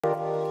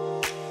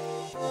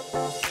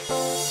Oh,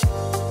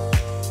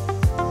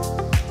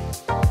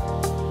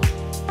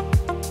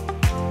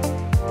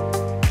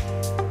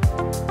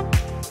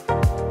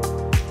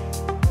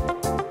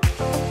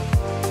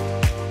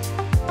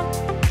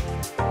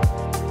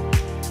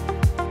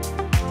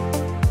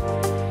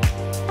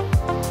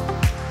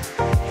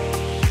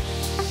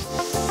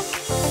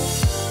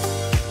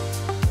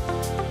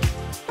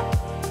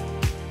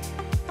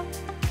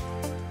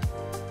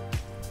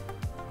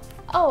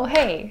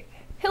 hey,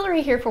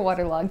 Hilary here for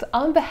Waterlogged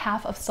on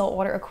behalf of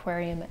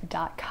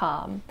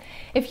saltwateraquarium.com.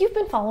 If you've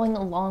been following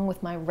along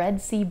with my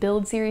Red Sea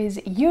build series,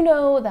 you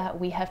know that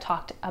we have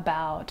talked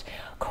about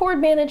cord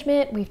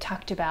management, we've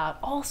talked about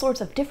all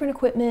sorts of different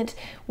equipment,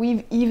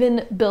 we've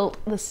even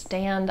built the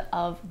stand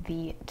of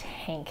the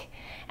tank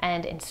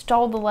and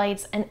installed the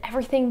lights and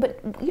everything, but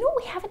you know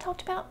what we haven't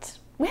talked about?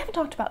 We haven't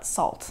talked about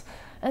salt.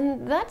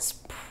 And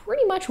that's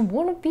pretty much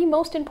one of the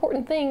most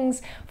important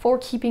things for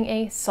keeping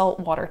a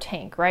saltwater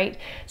tank, right?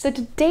 So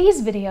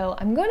today's video,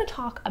 I'm going to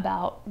talk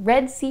about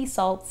Red Sea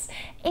salts,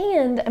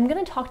 and I'm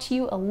going to talk to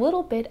you a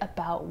little bit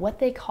about what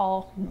they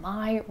call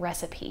my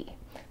recipe.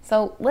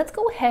 So let's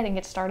go ahead and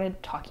get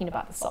started talking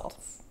about the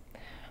salts.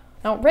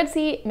 Now, Red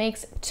Sea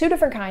makes two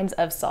different kinds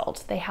of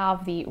salt. They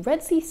have the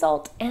Red Sea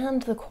salt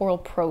and the Coral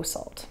Pro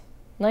salt.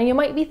 Now you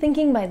might be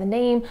thinking by the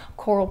name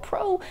Coral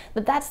Pro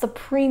that that's the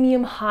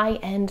premium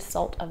high-end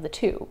salt of the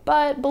two,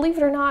 but believe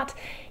it or not,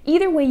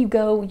 either way you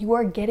go, you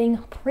are getting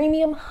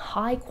premium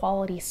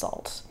high-quality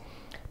salt.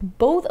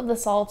 Both of the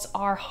salts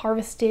are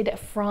harvested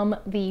from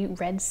the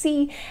Red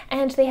Sea,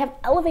 and they have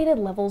elevated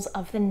levels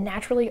of the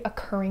naturally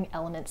occurring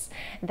elements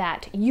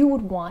that you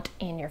would want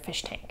in your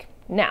fish tank.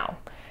 Now,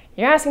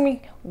 you're asking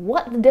me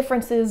what the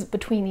difference is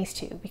between these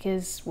two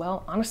because,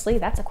 well, honestly,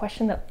 that's a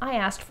question that I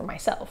asked for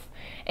myself.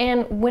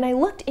 And when I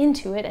looked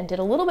into it and did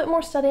a little bit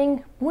more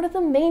studying, one of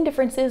the main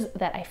differences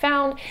that I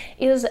found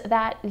is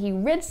that the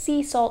Red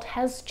Sea salt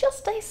has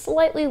just a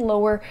slightly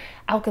lower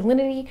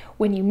alkalinity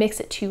when you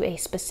mix it to a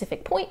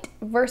specific point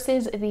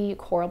versus the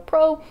Coral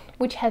Pro,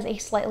 which has a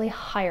slightly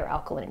higher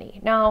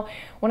alkalinity. Now,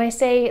 when I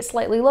say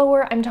slightly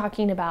lower, I'm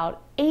talking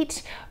about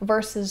 8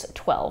 versus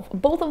 12.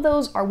 Both of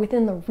those are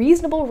within the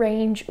reasonable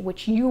range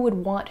which you would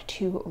want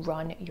to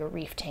run your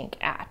reef tank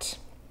at.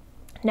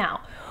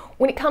 Now,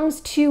 when it comes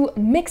to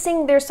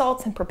mixing their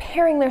salts and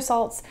preparing their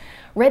salts,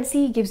 Red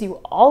Sea gives you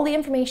all the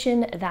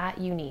information that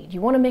you need.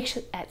 You want to mix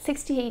it at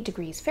 68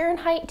 degrees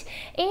Fahrenheit,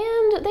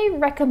 and they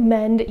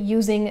recommend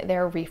using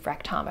their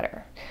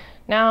refractometer.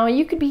 Now,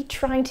 you could be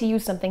trying to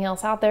use something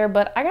else out there,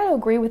 but I gotta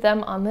agree with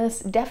them on this.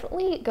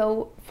 Definitely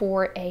go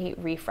for a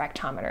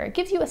refractometer. It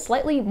gives you a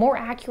slightly more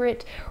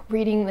accurate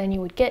reading than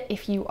you would get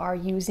if you are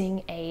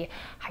using a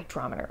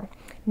hydrometer.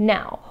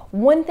 Now,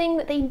 one thing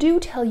that they do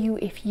tell you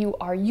if you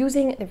are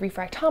using the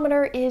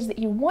refractometer is that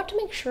you want to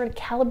make sure to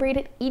calibrate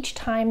it each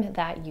time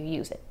that you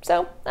use it.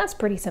 So that's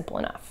pretty simple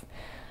enough.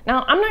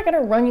 Now, I'm not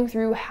gonna run you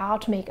through how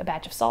to make a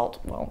batch of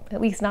salt, well,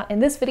 at least not in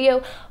this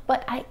video,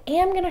 but I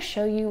am gonna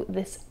show you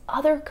this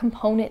other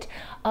component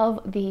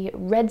of the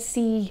Red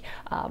Sea,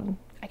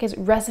 I guess,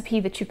 recipe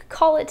that you could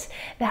call it,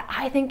 that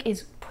I think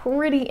is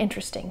pretty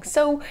interesting.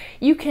 So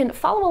you can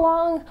follow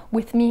along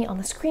with me on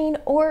the screen,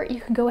 or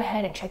you can go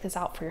ahead and check this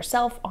out for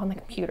yourself on the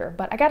computer.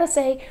 But I gotta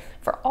say,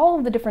 for all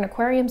of the different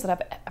aquariums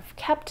that I've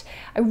kept,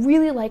 I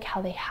really like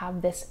how they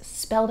have this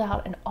spelled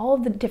out and all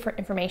of the different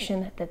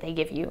information that they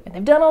give you. And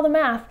they've done all the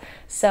math,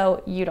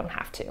 so you don't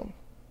have to.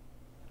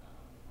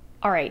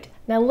 All right,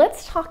 now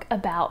let's talk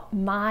about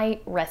my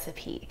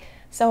recipe.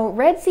 So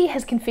Red Sea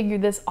has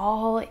configured this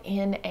all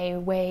in a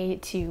way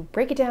to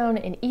break it down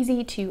in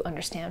easy to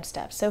understand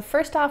steps. So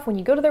first off, when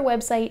you go to their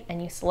website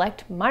and you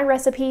select my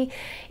recipe,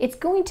 it's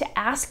going to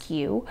ask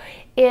you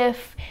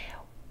if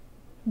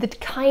the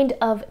kind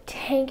of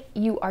tank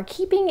you are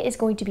keeping is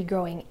going to be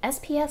growing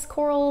SPS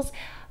corals,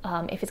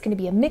 if it's going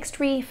to be a mixed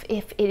reef,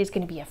 if it is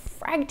going to be a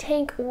frag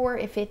tank, or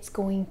if it's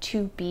going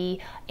to be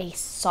a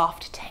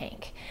soft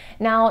tank.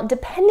 Now,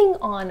 depending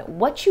on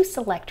what you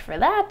select for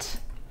that,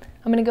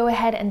 I'm gonna go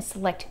ahead and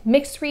select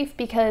mixed reef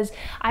because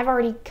I've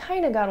already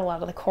kind of got a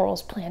lot of the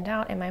corals planned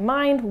out in my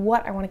mind,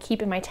 what I want to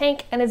keep in my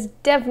tank, and it's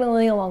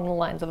definitely along the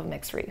lines of a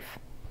mixed reef.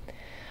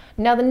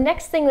 Now, the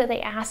next thing that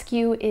they ask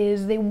you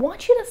is they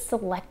want you to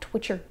select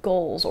what your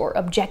goals or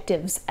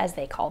objectives, as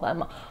they call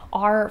them,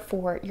 are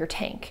for your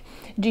tank.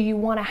 Do you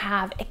want to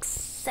have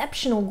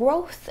exceptional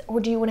growth,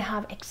 or do you want to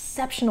have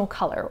exceptional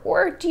color,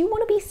 or do you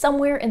want to be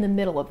somewhere in the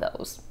middle of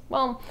those?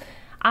 Well,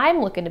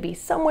 I'm looking to be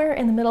somewhere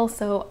in the middle,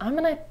 so I'm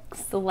gonna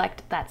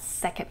select that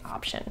second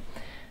option.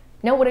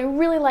 Now, what I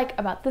really like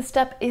about this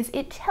step is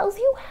it tells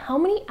you how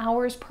many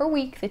hours per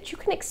week that you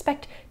can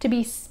expect to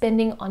be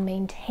spending on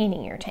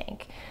maintaining your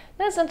tank.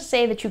 That's not to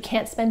say that you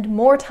can't spend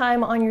more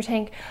time on your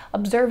tank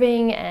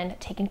observing and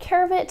taking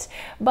care of it,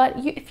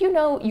 but if you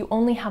know you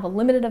only have a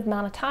limited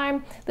amount of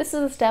time, this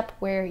is a step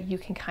where you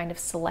can kind of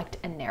select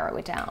and narrow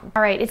it down.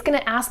 All right, it's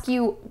gonna ask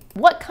you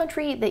what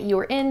country that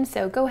you're in,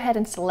 so go ahead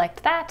and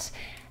select that.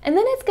 And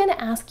then it's gonna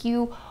ask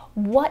you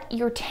what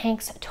your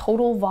tank's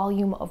total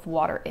volume of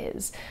water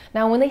is.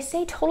 Now, when they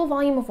say total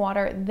volume of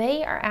water,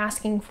 they are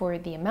asking for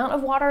the amount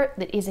of water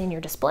that is in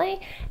your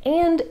display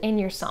and in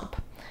your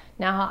sump.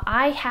 Now,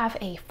 I have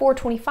a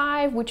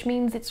 425, which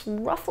means it's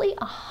roughly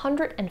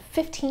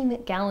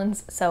 115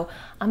 gallons, so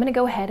I'm gonna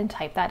go ahead and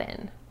type that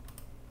in.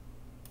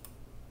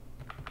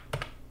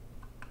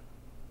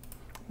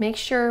 Make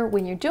sure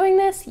when you're doing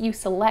this, you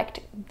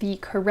select the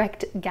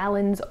correct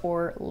gallons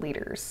or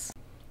liters.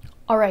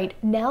 All right,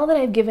 now that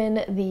I've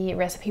given the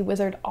recipe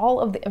wizard all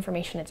of the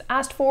information it's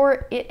asked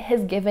for, it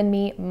has given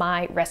me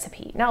my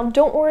recipe. Now,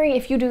 don't worry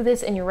if you do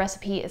this and your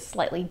recipe is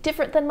slightly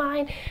different than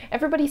mine.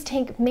 Everybody's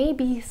tank may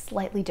be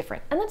slightly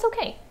different, and that's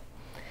okay.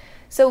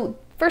 So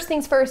first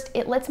things first,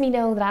 it lets me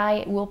know that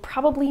I will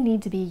probably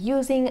need to be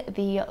using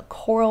the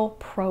Coral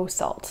Pro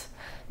Salt.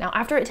 Now,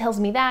 after it tells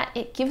me that,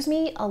 it gives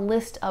me a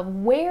list of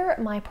where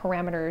my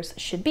parameters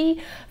should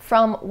be,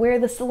 from where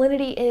the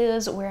salinity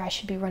is, where I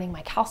should be running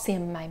my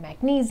calcium, my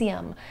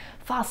magnesium,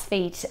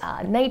 phosphate,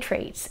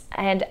 nitrates,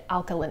 and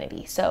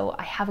alkalinity. So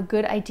I have a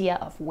good idea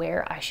of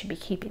where I should be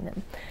keeping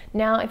them.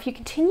 Now, if you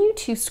continue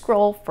to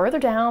scroll further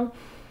down,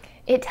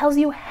 it tells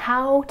you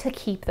how to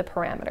keep the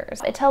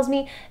parameters. It tells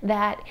me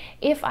that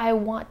if I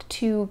want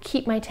to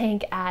keep my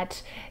tank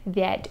at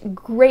that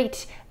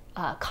great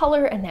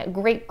color and that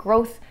great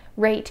growth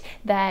rate,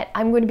 that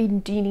I'm going to be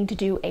needing to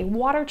do a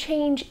water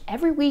change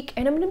every week,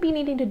 and I'm going to be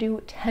needing to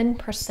do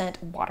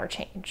 10% water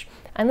change.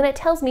 And then it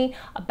tells me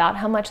about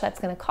how much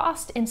that's going to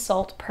cost in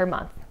salt per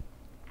month.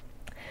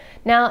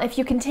 Now, if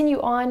you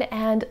continue on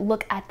and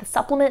look at the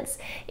supplements,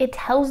 it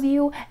tells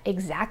you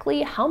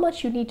exactly how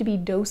much you need to be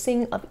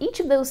dosing of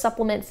each of those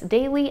supplements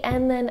daily,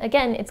 and then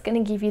again, it's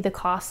going to give you the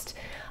cost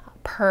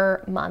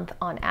per month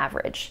on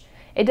average.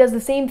 It does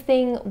the same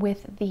thing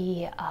with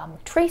the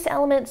trace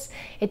elements.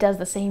 It does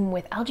the same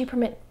with algae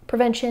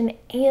prevention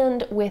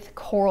and with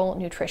coral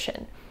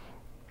nutrition.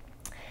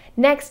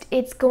 Next,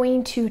 it's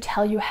going to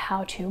tell you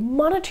how to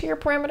monitor your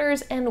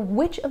parameters and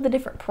which of the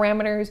different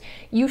parameters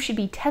you should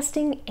be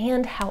testing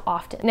and how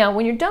often. Now,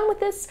 when you're done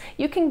with this,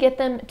 you can get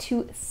them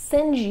to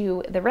send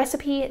you the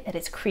recipe that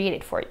is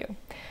created for you.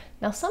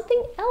 Now,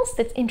 something else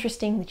that's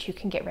interesting that you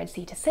can get Red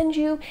Sea to send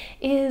you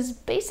is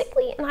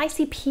basically an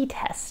ICP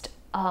test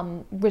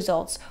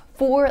results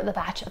for the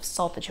batch of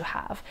salt that you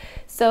have.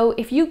 So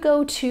if you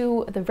go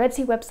to the Red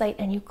Sea website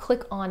and you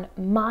click on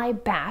My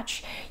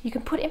Batch, you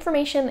can put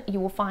information that you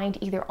will find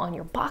either on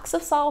your box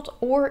of salt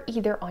or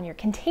either on your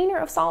container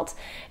of salt,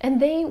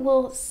 and they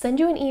will send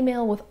you an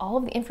email with all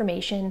of the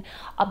information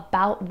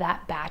about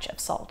that batch of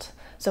salt.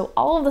 So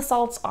all of the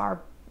salts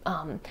are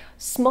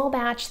small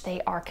batch, they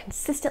are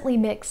consistently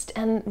mixed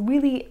and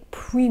really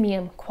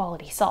premium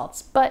quality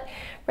salts. But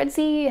Red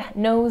Sea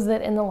knows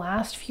that in the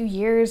last few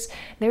years,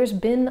 there's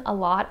been a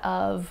lot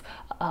of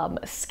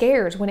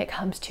scares when it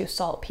comes to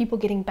salt, people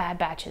getting bad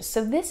batches.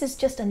 So this is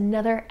just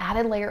another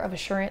added layer of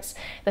assurance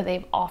that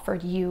they've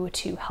offered you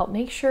to help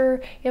make sure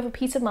you have a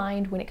peace of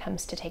mind when it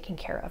comes to taking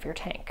care of your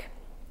tank.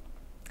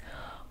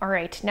 All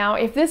right, now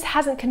if this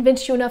hasn't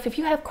convinced you enough, if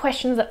you have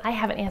questions that I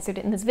haven't answered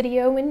in this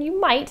video, and you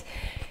might,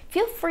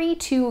 feel free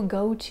to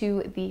go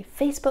to the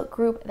Facebook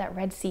group that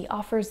Red Sea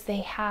offers. They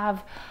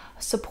have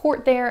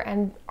support there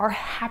and are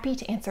happy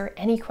to answer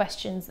any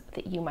questions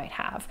that you might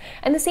have.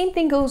 And the same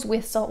thing goes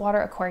with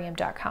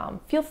saltwateraquarium.com.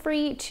 Feel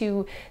free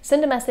to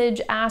send a message,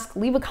 ask,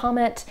 leave a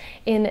comment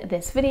in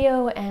this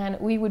video, and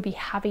we would be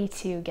happy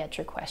to get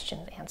your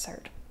questions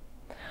answered.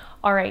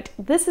 All right,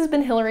 this has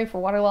been Hilary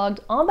for Waterlogged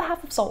on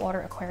behalf of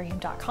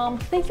saltwateraquarium.com.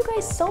 Thank you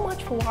guys so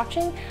much for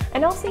watching,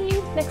 and I'll see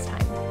you next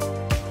time.